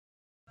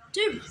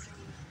Dude.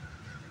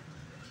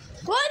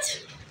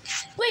 What?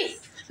 Wait.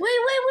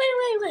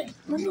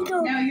 Let me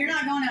go. No, you're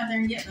not going out there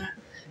and getting it.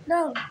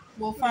 No.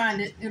 We'll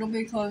find it. It'll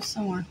be close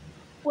somewhere.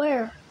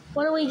 Where?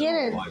 What are we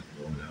getting?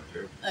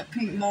 That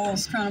pink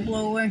ball's trying to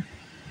blow away.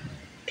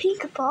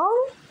 Pink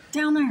ball?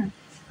 Down there.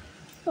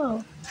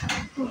 Oh.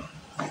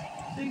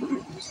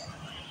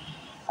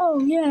 Oh,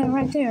 yeah,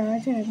 right there,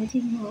 the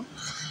pink ball.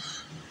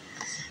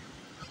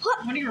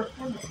 What are you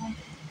recording for?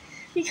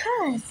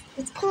 Because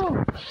it's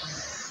cool.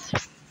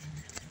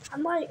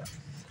 I'm not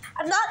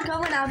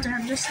going out there,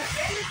 I'm just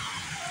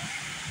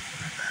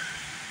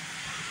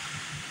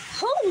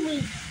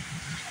holy.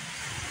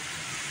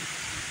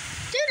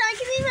 Dude, I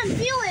can even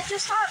feel it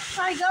just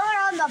by going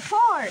on the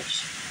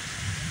porch.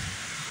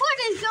 What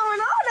is going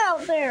on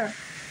out there?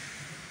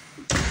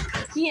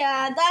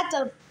 Yeah, that's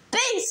a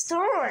big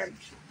storm.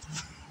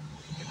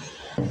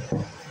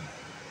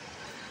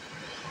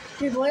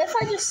 Dude, what if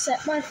I just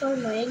set my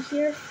phone laying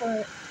here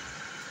for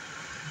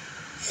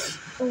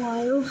a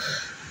while?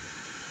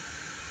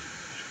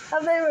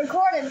 I've been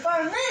recording for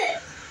a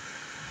minute.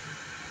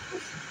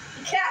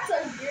 The cats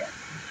are here.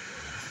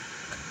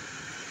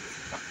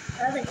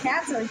 The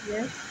cats are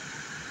here.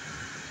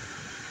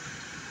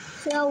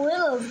 See how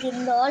Willow's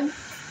getting on,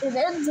 and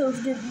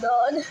Enzo's getting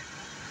on.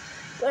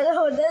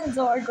 Willow and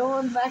Enzo are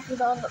going back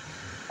and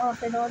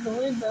off and on the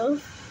window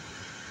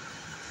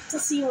to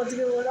see what's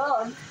going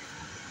on.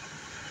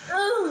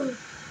 Oh.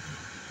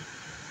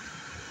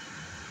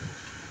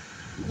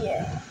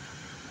 Yeah,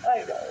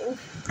 I know.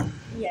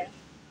 Yeah.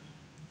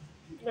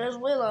 There's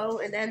Willow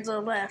and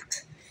Enzo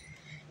left.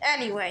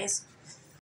 Anyways.